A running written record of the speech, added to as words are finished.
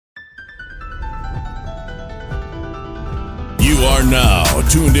are now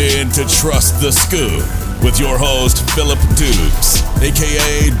tuned in to Trust the Scoop with your host, Philip Dukes,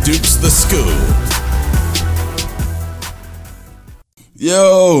 aka Dukes the Scoop.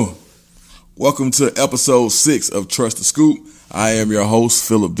 Yo, welcome to episode 6 of Trust the Scoop. I am your host,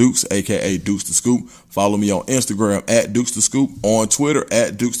 Philip Dukes, aka Dukes the Scoop. Follow me on Instagram at Dukes the Scoop, on Twitter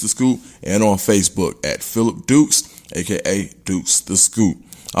at Dukes the Scoop, and on Facebook at Philip Dukes, aka Dukes the Scoop.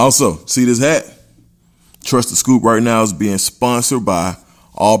 Also, see this hat? Trust the Scoop right now is being sponsored by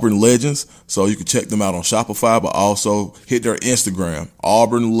Auburn Legends, so you can check them out on Shopify, but also hit their Instagram,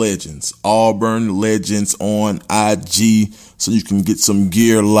 Auburn Legends on IG, so you can get some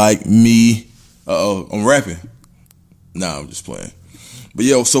gear like me. Uh-oh, I'm rapping. Nah, I'm just playing. But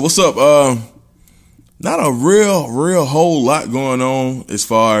yo, so what's up? Not a real whole lot going on as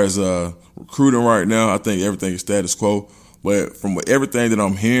far as recruiting right now. I think everything is status quo, but from everything that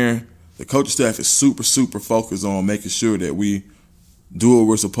I'm hearing, the coaching staff is super focused on making sure that we do what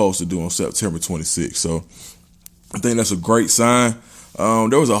we're supposed to do on September 26th. So I think that's a great sign.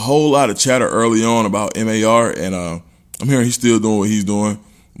 There was a whole lot of chatter early on about MAR, and I'm hearing he's still doing what he's doing.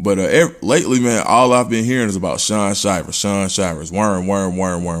 But lately, man, all I've been hearing is about Shaun Shivers,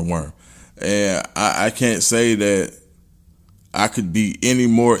 worm. And I can't say that I could be any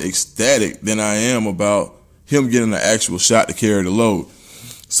more ecstatic than I am about him getting the actual shot to carry the load.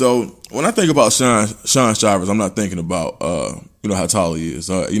 So when I think about Shaun Shivers, I'm not thinking about, how tall he is.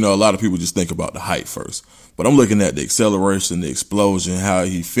 A lot of people just think about the height first. But I'm looking at the acceleration, the explosion, how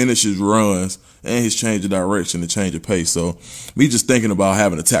he finishes runs, and his change of direction, the change of pace. So me just thinking about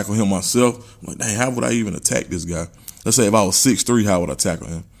having to tackle him myself, I'm like, dang, how would I even attack this guy? Let's say if I was 6'3", how would I tackle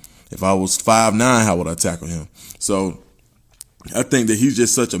him? If I was 5'9", how would I tackle him? So I think that he's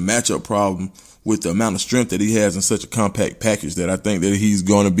just such a matchup problem with the amount of strength that he has in such a compact package that I think that he's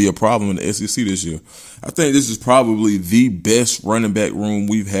going to be a problem in the SEC this year. I think this is probably the best running back room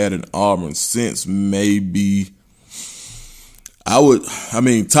we've had in Auburn since maybe,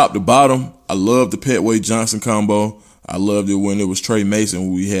 top to bottom. I love the Petway Johnson combo. I loved it when it was Trey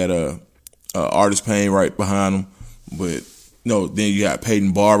Mason. We had Artis Payne right behind him. But then you got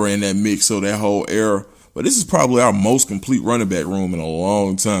Peyton Barber in that mix, so that whole era. But this is probably our most complete running back room in a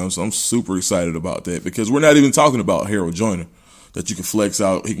long time, so I'm super excited about that because we're not even talking about Harold Joyner, that you can flex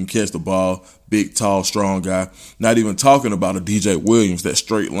out, he can catch the ball, big, tall, strong guy. Not even talking about a DJ Williams, that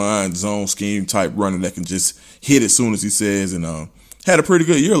straight line zone scheme type runner that can just hit as soon as he says, and had a pretty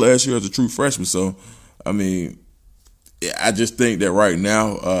good year last year as a true freshman. So, I just think that right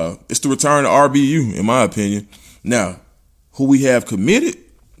now it's the return to RBU, in my opinion. Now, who we have committed,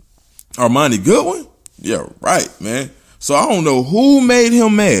 Armani Goodwin. Yeah, right, man. So I don't know who made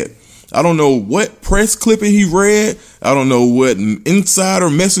him mad. I don't know what press clipping he read. I don't know what insider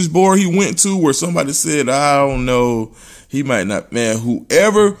message board he went to where somebody said, I don't know, he might not. Man,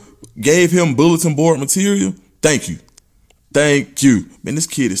 whoever gave him bulletin board material, thank you. Man, this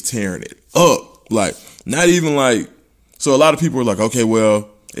kid is tearing it up. Like, not even like, so a lot of people are like, okay, well,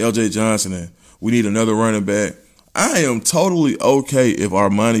 LJ Johnson, and we need another running back. I am totally okay if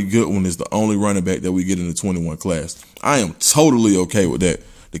Armani Goodwin is the only running back that we get in the 21 class. I am totally okay with that.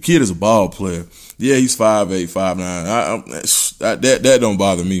 The kid is a ball player. Yeah, he's 5'8", 5'9". That don't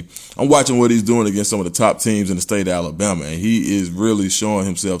bother me. I'm watching what he's doing against some of the top teams in the state of Alabama, and he is really showing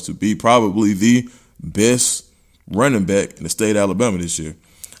himself to be probably the best running back in the state of Alabama this year.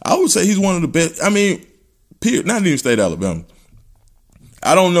 I would say he's one of the best. Period. Not even state of Alabama.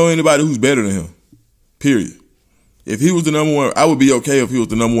 I don't know anybody who's better than him. Period. If he was the number one, I would be okay if he was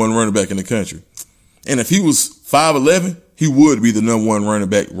the number one running back in the country. And if he was 5'11", he would be the number one running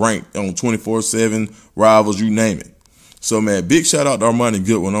back ranked on 24/7 Rivals, you name it. So, man, big shout out to Armani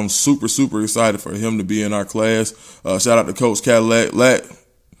Goodwin. I'm super excited for him to be in our class. Shout out to Coach Cadillac.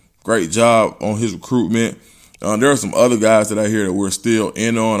 Great job on his recruitment. There are some other guys that I hear that we're still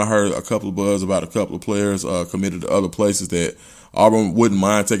in on. I heard a couple of buzz about a couple of players committed to other places that Auburn wouldn't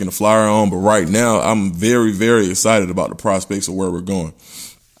mind taking a flyer on, but right now I'm very excited about the prospects of where we're going.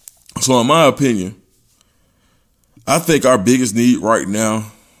 So in my opinion, I think our biggest need right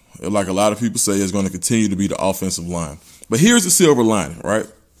now, like a lot of people say, is going to continue to be the offensive line. But here's the silver lining, right?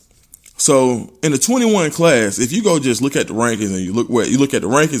 So in the 21 class, if you go just look at the rankings and you look at the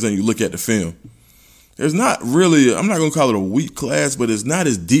rankings and you look at the film, there's not really, I'm not going to call it a weak class, but it's not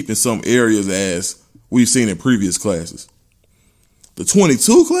as deep in some areas as we've seen in previous classes. The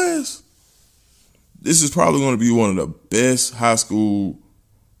 22 class, this is probably going to be one of the best high school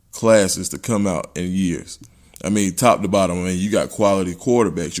classes to come out in years. Top to bottom, you got quality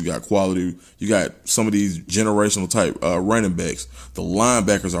quarterbacks, you got some of these generational type running backs. The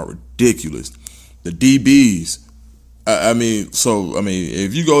linebackers are ridiculous. The DBs,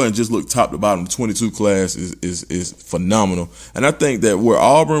 If you go and just look top to bottom, the 22 class is phenomenal. And I think that where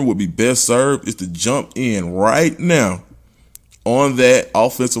Auburn would be best served is to jump in right now on that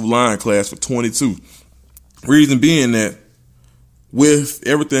offensive line class for 22. Reason being that with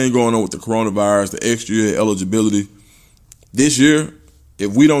everything going on with the coronavirus, the extra year eligibility, this year,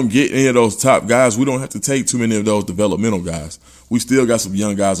 if we don't get any of those top guys, we don't have to take too many of those developmental guys. We still got some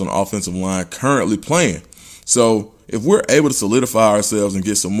young guys on the offensive line currently playing. So if we're able to solidify ourselves and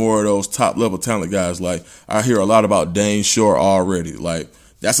get some more of those top level talent guys, like I hear a lot about Dane Shore already. Like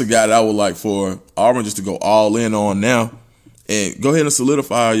that's a guy that I would like for Auburn just to go all in on now and go ahead and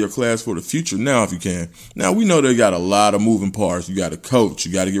solidify your class for the future now if you can. Now we know they got a lot of moving parts. You got to coach.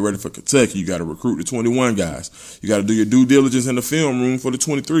 You got to get ready for Kentucky. You got to recruit the 21 guys. You got to do your due diligence in the film room for the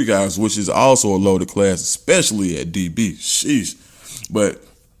 23 guys, which is also a loaded class, especially at DB. Sheesh. But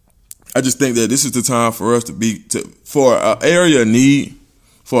I just think that this is the time for us for an area of need,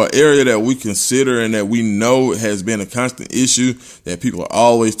 for an area that we consider and that we know has been a constant issue that people are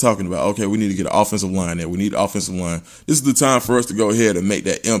always talking about. Okay, we need to get an offensive line there. We need an offensive line. This is the time for us to go ahead and make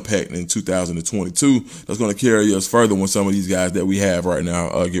that impact in 2022. That's going to carry us further when some of these guys that we have right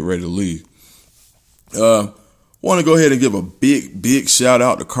now get ready to leave. Want to go ahead and give a big shout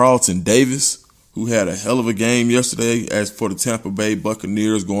out to Carlton Davis, who had a hell of a game yesterday as for the Tampa Bay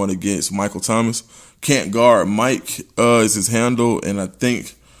Buccaneers going against Michael Thomas. Can't guard Mike is his handle, and I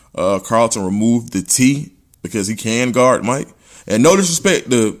think Carlton removed the T because he can guard Mike. And no disrespect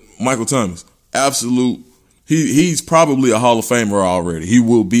to Michael Thomas. Absolute. He's probably a Hall of Famer already. He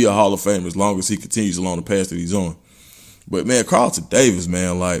will be a Hall of Famer as long as he continues along the path that he's on. But, man, Carlton Davis,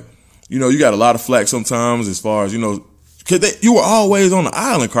 man, like, you know, you got a lot of flack sometimes as far as, you know, because you were always on the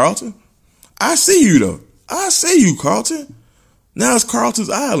island, Carlton. I see you, though. I see you, Carlton. Now it's Carlton's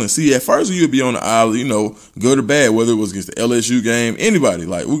island. See, at first you'd be on the island, you know, good or bad, whether it was against the LSU game, anybody.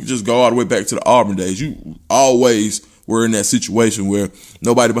 Like, we could just go all the way back to the Auburn days. You always were in that situation where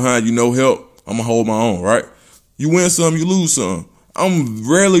nobody behind you, no help. I'm going to hold my own, right? You win some, you lose some. I'm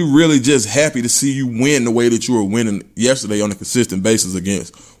really just happy to see you win the way that you were winning yesterday on a consistent basis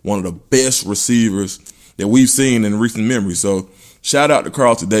against one of the best receivers that we've seen in recent memory. So, shout out to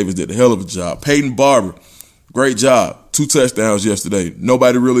Carlton Davis, did a hell of a job. Peyton Barber, great job. 2 touchdowns yesterday.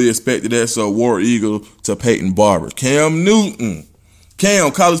 Nobody really expected that, so War Eagle to Peyton Barber. Cam Newton.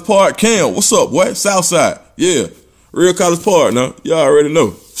 Cam, College Park. Cam, what's up, boy? Southside. Yeah. Real College Park, now. Y'all already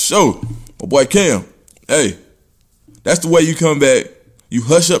know. Show. My boy Cam. Hey, that's the way you come back. You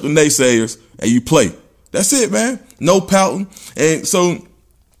hush up the naysayers and you play. That's it, man. No pouting. And so,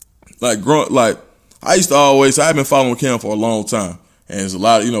 I've been following Cam for a long time. And there's a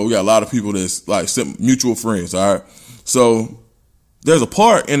lot of, you know, we got a lot of people that's like mutual friends, all right? So there's a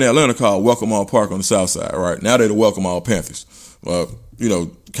park in Atlanta called Welcome All Park on the south side, right? Now they're the Welcome All Panthers. You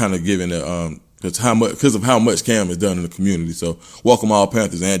know, kind of giving the, because of how much Cam has done in the community. So Welcome All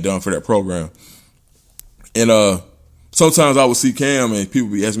Panthers and done for that program. And sometimes I would see Cam and people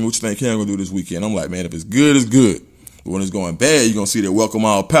be asking me, what you think Cam gonna do this weekend? I'm like, man, if it's good, it's good. But when it's going bad, you're gonna see that Welcome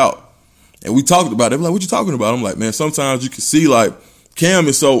All Pout. And we talked about it. They're like, what you talking about? I'm like, man, sometimes you can see like Cam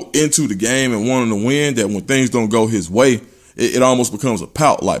is so into the game and wanting to win that when things don't go his way, it almost becomes a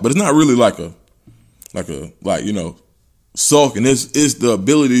pout like. But it's not really like you know, sulk. And it's the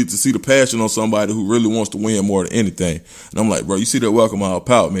ability to see the passion on somebody who really wants to win more than anything. And I'm like, bro, you see that Welcome All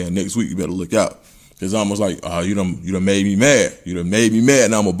Pout, man, next week you better look out. It's almost like, you done made me mad. You done made me mad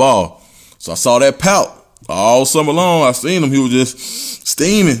and I'm a ball. So I saw that pout all summer long. I seen him. He was just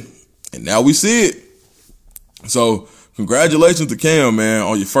steaming. And now we see it. So congratulations to Cam, man,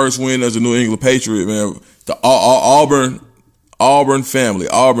 on your first win as a New England Patriot, man. The Auburn family,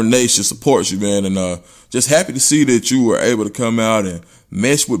 Auburn Nation supports you, man. And just happy to see that you were able to come out and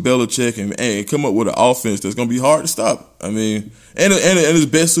mesh with Belichick and come up with an offense that's going to be hard to stop. I mean, and it's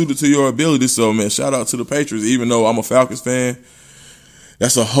best suited to your ability. So, man, shout out to the Patriots. Even though I'm a Falcons fan,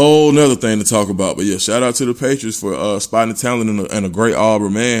 that's a whole nother thing to talk about. But, yeah, shout out to the Patriots for spotting the talent and a great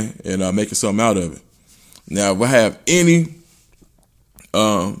Auburn man and making something out of it. Now, if I have any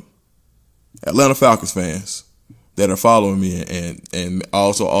Atlanta Falcons fans that are following me and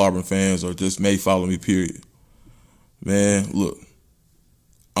also Auburn fans or just may follow me, period, man, look,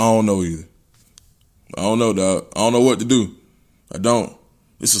 I don't know either. I don't know, dog. I don't know what to do. I don't.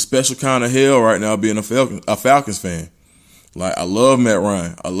 It's a special kind of hell right now being a Falcons fan. Like, I love Matt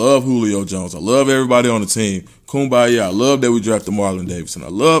Ryan. I love Julio Jones. I love everybody on the team. Kumbaya. I love that we drafted Marlon Davidson. I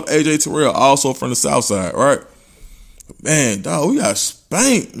love A.J. Terrell, also from the South Side, right? But man, dog, we got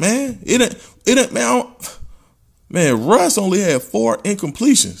spanked, man. Man, Russ only had 4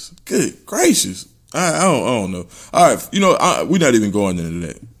 incompletions. Good gracious. I don't know. All right, we're not even going into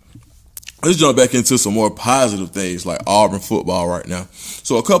that. Let's jump back into some more positive things like Auburn football right now.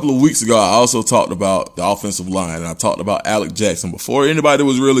 So a couple of weeks ago, I also talked about the offensive line, and I talked about Alex Jackson before anybody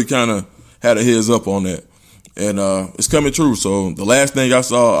was really kind of had a heads up on that. And it's coming true. So the last thing I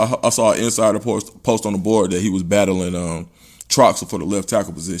saw an insider post on the board that he was battling Troxel for the left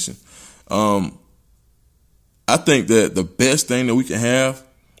tackle position. I think that the best thing that we can have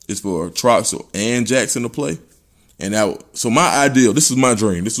is for Troxel and Jackson to play. And so my ideal, this is my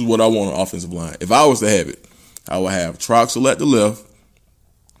dream. This is what I want on offensive line. If I was to have it, I would have Troxel at the left,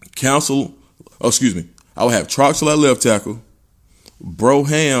 I would have Troxel at left tackle, Bro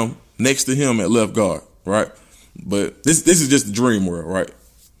Ham next to him at left guard, right? But this is just the dream world, right?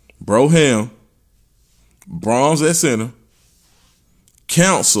 Bro Ham, Brahms at center,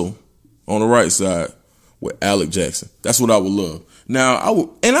 Council on the right side with Alex Jackson. That's what I would love. Now,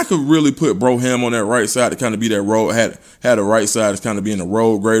 I could really put Bro Ham on that right side to kind of be that road, had the right side as kind of being the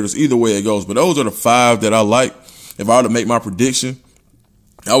road graders. Either way it goes. But those are the 5 that I like. If I were to make my prediction,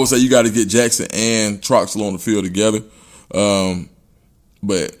 I would say you got to get Jackson and Troxel on the field together.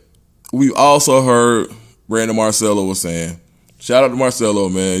 But we also heard Brandon Marcello was saying, shout out to Marcello,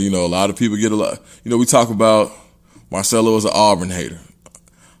 man. A lot of people get a lot. We talk about Marcello as an Auburn hater.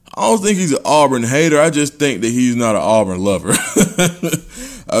 I don't think he's an Auburn hater. I just think that he's not an Auburn lover.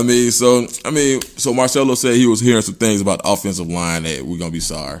 So Marcello said he was hearing some things about the offensive line that we're going to be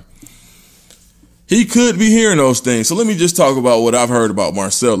sorry. He could be hearing those things. So let me just talk about what I've heard about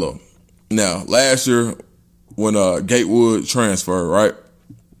Marcello. Now, last year when Gatewood transferred, right?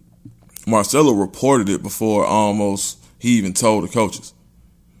 Marcello reported it before almost he even told the coaches.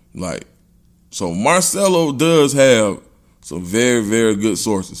 So Marcello does have some very, very good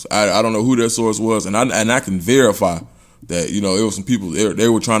sources. I don't know who that source was, and I can verify that, it was some people, they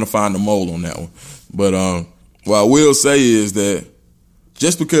were trying to find the mole on that one. But what I will say is that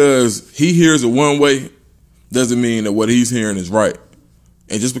just because he hears it one way doesn't mean that what he's hearing is right.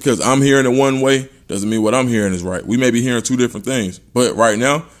 And just because I'm hearing it one way doesn't mean what I'm hearing is right. We may be hearing 2 different things. But right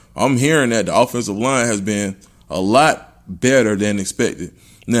now, I'm hearing that the offensive line has been a lot better than expected.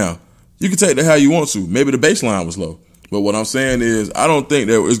 Now, you can take that how you want to. Maybe the baseline was low. But what I'm saying is, I don't think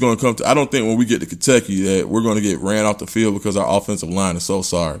that it's going to come to, I don't think when we get to Kentucky that we're going to get ran off the field because our offensive line is so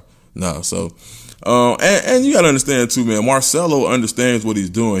sorry. No. So, and you got to understand too, man, Marcello understands what he's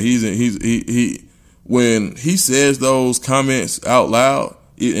doing. When he says those comments out loud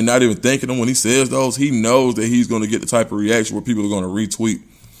and not even thinking them, when he says those, he knows that he's going to get the type of reaction where people are going to retweet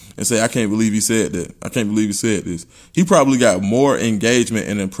and say, I can't believe he said that. I can't believe he said this. He probably got more engagement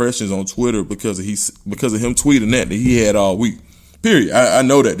and impressions on Twitter because of him tweeting that he had all week. Period. I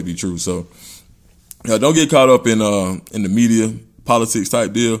know that to be true. So don't get caught up in the media politics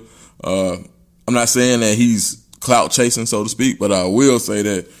type deal. I'm not saying that he's clout chasing, so to speak, but I will say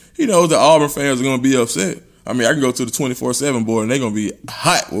that he knows that Auburn fans are going to be upset. I mean, I can go to the 24/7 board and they're going to be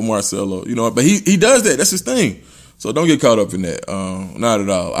hot with Marcello, but he does that. That's his thing. So don't get caught up in that. Not at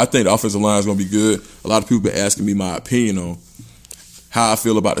all. I think the offensive line is going to be good. A lot of people been asking me my opinion on how I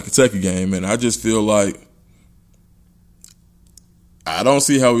feel about the Kentucky game, and I just feel like I don't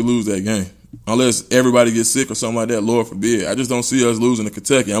see how we lose that game. Unless everybody gets sick or something like that, Lord forbid. I just don't see us losing to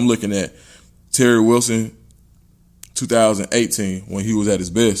Kentucky. I'm looking at Terry Wilson 2018 when he was at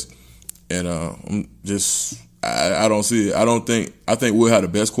his best. And I don't see it. I think we'll have the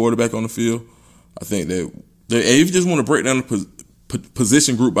best quarterback on the field. I think that if you just want to break down the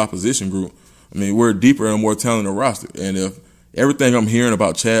position group by position group, I mean, we're deeper and more talented roster. And if everything I'm hearing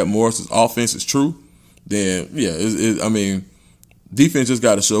about Chad Morris's offense is true, then yeah, defense just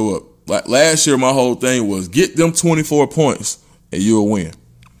got to show up. Like last year, my whole thing was get them 24 points and you'll win.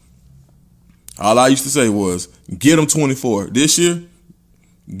 All I used to say was get them 24. This year,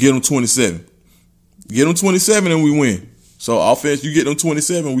 get them 27. Get them 27 and we win. So offense, you get them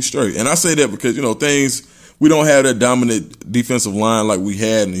 27, we straight. And I say that because, we don't have that dominant defensive line like we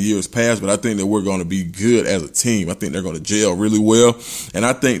had in the years past, but I think that we're going to be good as a team. I think they're going to gel really well. And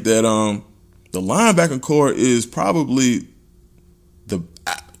I think that the linebacking core is probably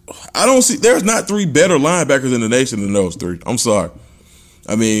there's not 3 better linebackers in the nation than those 3. I'm sorry.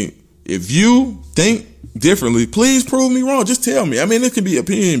 I mean, if you think differently, please prove me wrong. Just tell me. I mean, it could be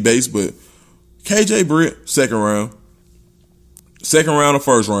opinion based, but KJ Britt, second round or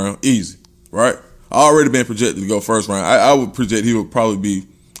first round, easy, right? Already been projected to go first round. I would project he would probably be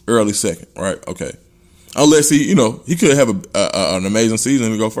early second, right? Okay. Unless he could have an amazing season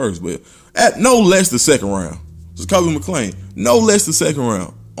and go first, but at no less the second round. Just Kobe McClain, no less the second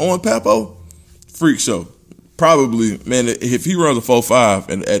round. Owen Papo, freak show. Probably, man, if he runs a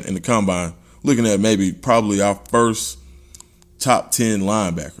 4.5 in the combine, looking at maybe probably our first top 10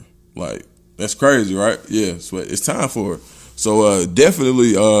 linebacker. Like, that's crazy, right? Yeah, so it's time for it. So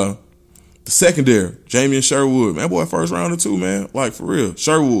definitely the secondary, Jamien Sherwood, man, boy, first rounder too, man. Like, for real.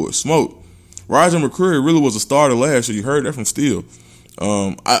 Sherwood, smoke. Roger McCreary really was a starter last year. You heard that from Steele.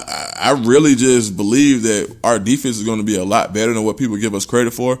 I really just believe that our defense is going to be a lot better than what people give us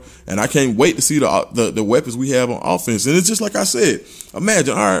credit for, and I can't wait to see the weapons we have on offense. And it's just like I said,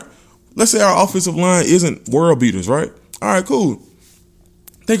 imagine, all right, let's say our offensive line isn't world beaters, right? All right, cool.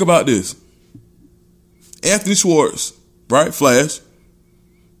 Think about this. Anthony Schwartz, right? Flash.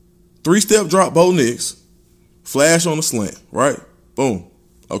 3-step drop Bo Nix. Flash on the slant, right? Boom.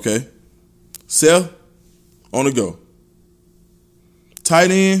 Okay. Seth on the go.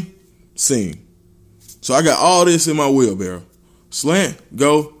 Tight end, seam. So I got all this in my wheelbarrow. Slant,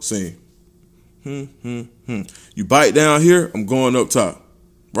 go, seam. You bite down here, I'm going up top.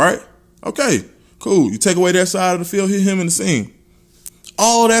 Right? Okay, cool. You take away that side of the field, hit him in the seam.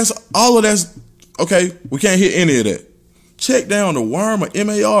 All of that's, okay, we can't hit any of that. Check down the worm or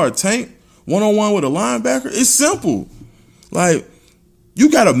MAR or tank, one-on-one with a linebacker. It's simple. Like, you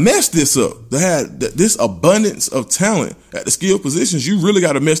got to mess this up. To have this abundance of talent at the skill positions, you really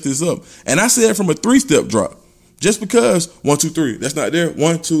got to mess this up. And I said from a 3-step drop. Just because 1, 2, 3, that's not there.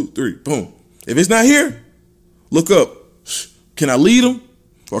 1, 2, 3, boom. If it's not here, look up. Can I lead them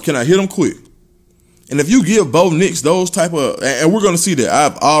or can I hit them quick? And if you give Bo Nix those type of, and we're going to see that.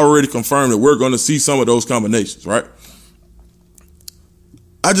 I've already confirmed that we're going to see some of those combinations, right?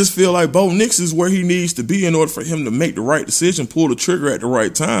 I just feel like Bo Nix is where he needs to be in order for him to make the right decision, pull the trigger at the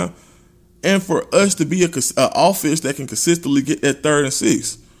right time, and for us to be an offense that can consistently get that 3rd and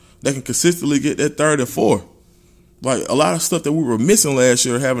 6, that can consistently get that 3rd and 4. Like, a lot of stuff that we were missing last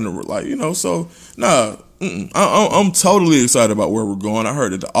year, having to, like, you know, so, nah, I'm totally excited about where we're going. I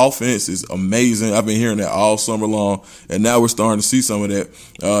heard that the offense is amazing. I've been hearing that all summer long, and now we're starting to see some of that.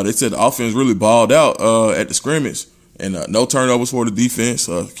 They said the offense really balled out at the scrimmage. And no turnovers for the defense.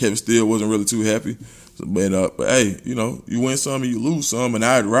 Kevin Steele wasn't really too happy. But hey, you know, you win some and you lose some. And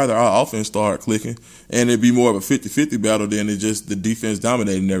I'd rather our offense start clicking and it'd be more of a 50-50 battle than it just the defense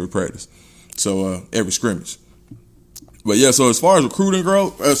dominating every practice. So every scrimmage. But yeah, so as far as recruiting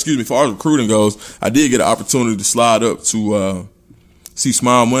goes, I did get an opportunity to slide up to see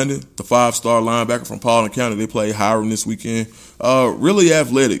Smile Monday, the 5-star linebacker from Paulding County. They play Hiram this weekend. Really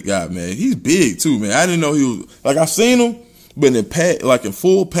athletic guy, man. He's big too, man. I didn't know he was, like, I've seen him, but in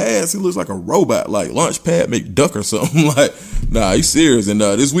full pads, he looks like a robot, like Launch Pad McDuck or something. Like, nah, he's serious. And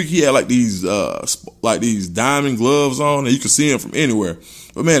this week he had like these diamond gloves on, and you could see him from anywhere.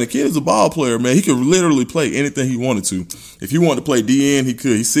 But man, the kid is a ball player, man. He could literally play anything he wanted to. If he wanted to play DN, he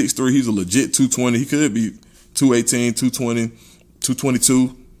could. He's 6'3", he's a legit 220. He could be 218, 220,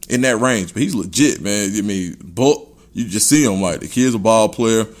 222 in that range, but he's legit, man. I mean, bulk. You just see him, like, the kid's a ball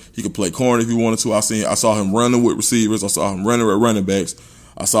player. He could play corner if he wanted to. I saw him running with receivers. I saw him running with running backs.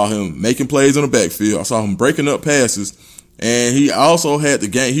 I saw him making plays on the backfield. I saw him breaking up passes. And he also had the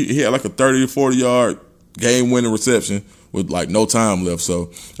game. He had like a 30 or 40 yard game winning reception with like no time left.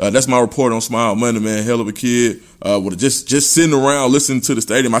 So that's my report on Smile Monday, man. Hell of a kid. With just sitting around listening to the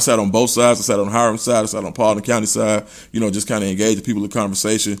stadium. I sat on both sides. I sat on Hiram's side. I sat on Paulding County side. You know, just kind of engaging people in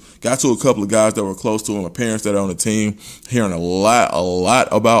conversation. Got to a couple of guys that were close to him, my parents that are on the team. Hearing a lot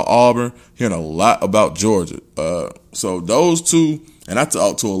about Auburn. Hearing a lot about Georgia. So those two, and I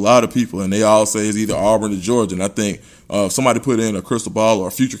talked to a lot of people, and they all say it's either Auburn or Georgia. And I think somebody put in a crystal ball or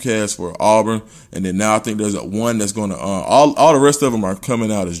a future cast for Auburn, and then now I think there's one that's going to all the rest of them are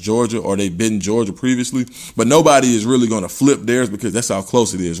coming out as Georgia, or they've been Georgia previously, but nobody is really going to flip theirs because that's how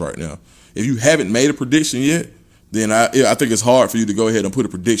close it is right now. If you haven't made a prediction yet, then I think it's hard for you to go ahead and put a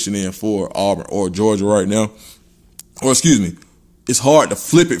prediction in for Auburn or Georgia right now. Or excuse me, it's hard to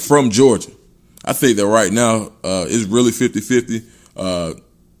flip it from Georgia. I think that right now it's really 50-50.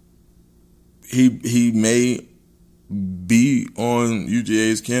 He may be on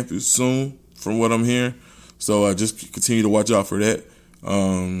UGA's campus soon, from what I'm hearing. So just continue to watch out for that.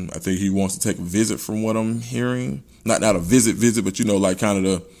 I think he wants to take a visit, from what I'm hearing. Not a visit, but, you know, like kind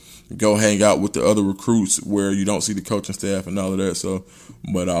of to go hang out with the other recruits where you don't see the coaching staff and all of that. So,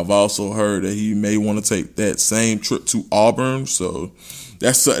 but I've also heard that he may want to take that same trip to Auburn. So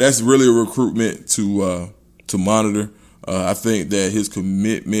that's really a recruitment to monitor. I think that his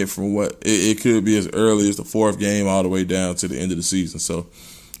commitment from what it could be as early as the 4th game all the way down to the end of the season. So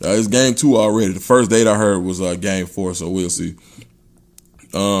it's game 2 already. The first date I heard was game 4, so we'll see.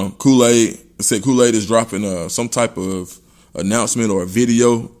 Kool-Aid is dropping some type of announcement or a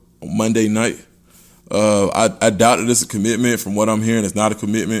video on Monday night. I doubt that it's a commitment. From what I'm hearing, it's not a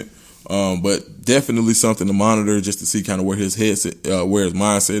commitment. But definitely something to monitor just to see kind of where his where his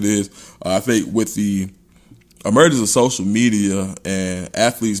mindset is. I think with the emergence of social media and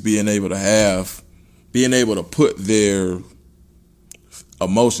athletes being able to put their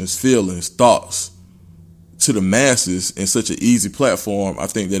emotions, feelings, thoughts to the masses in such an easy platform, I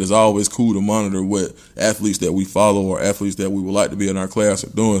think that it's always cool to monitor what athletes that we follow or athletes that we would like to be in our class are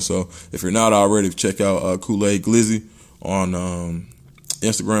doing. So if you're not already, check out Kool-Aid Glizzy on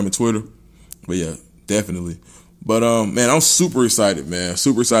Instagram and Twitter. But yeah, definitely. But man, I'm super excited, man.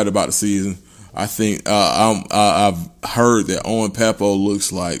 Super excited about the season. I think I've heard that Owen Pappoe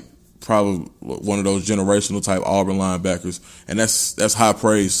looks like probably one of those generational type Auburn linebackers, and that's high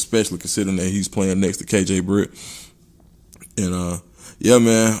praise, especially considering that he's playing next to KJ Britt. And yeah,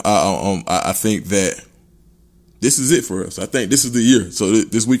 man, I think that this is it for us. I think this is the year. So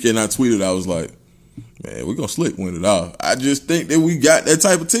this weekend I tweeted, I was like, man, we're gonna slick win it all. I just think that we got that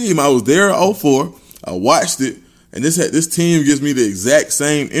type of team. I was there at 04. I watched it, and this team gives me the exact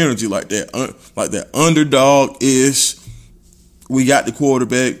same energy, like that underdog-ish. We got the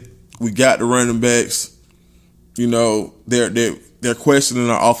quarterback. We got the running backs. You know, they're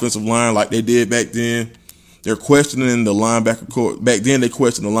questioning our offensive line like they did back then. They're questioning the linebacker core. Back then, they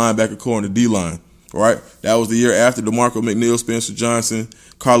questioned the linebacker core and the D-line, right? That was the year after DeMarco McNeil, Spencer Johnson,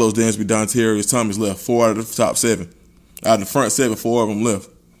 Carlos Dansby, Dontarius Thomas left. 4 out of the top 7. Out of the front 7, 4 of them left.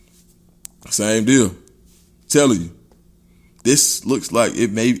 Same deal. Telling you, this looks like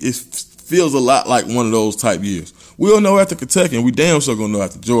it feels a lot like one of those type years. We'll know after Kentucky, and we damn sure gonna know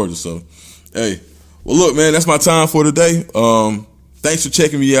after Georgia. So, hey, well, look, man, that's my time for today. Thanks for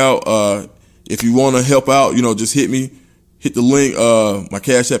checking me out. If you want to help out, just hit me. Hit the link. My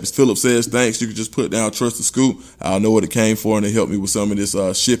Cash App is Philip Says Thanks. You can just put down Trust the Scoop. I'll know what it came for, and it helped me with some of this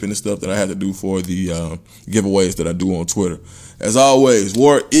shipping and stuff that I had to do for the giveaways that I do on Twitter. As always,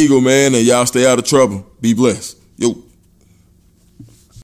 War Eagle, man, and y'all stay out of trouble. Be blessed. Yo.